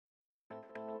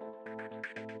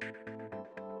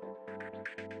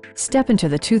Step into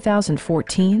the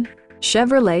 2014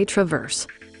 Chevrolet Traverse.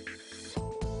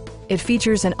 It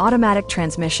features an automatic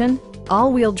transmission,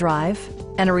 all-wheel drive,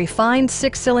 and a refined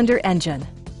 6-cylinder engine.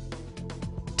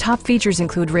 Top features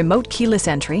include remote keyless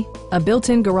entry, a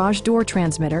built-in garage door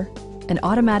transmitter, an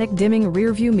automatic dimming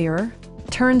rearview mirror,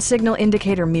 turn signal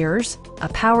indicator mirrors, a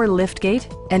power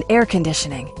liftgate, and air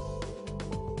conditioning.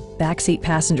 Backseat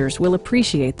passengers will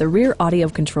appreciate the rear audio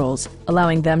controls,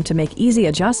 allowing them to make easy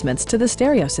adjustments to the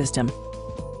stereo system.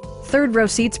 Third row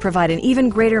seats provide an even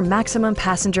greater maximum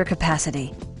passenger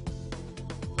capacity.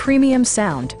 Premium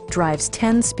sound drives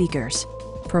 10 speakers,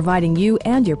 providing you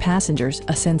and your passengers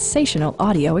a sensational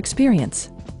audio experience.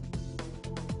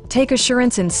 Take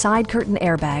assurance in side curtain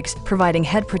airbags, providing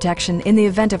head protection in the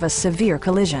event of a severe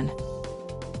collision.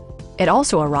 It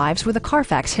also arrives with a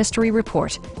Carfax history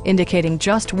report, indicating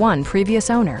just one previous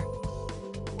owner.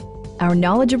 Our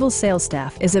knowledgeable sales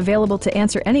staff is available to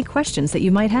answer any questions that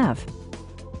you might have.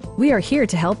 We are here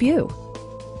to help you.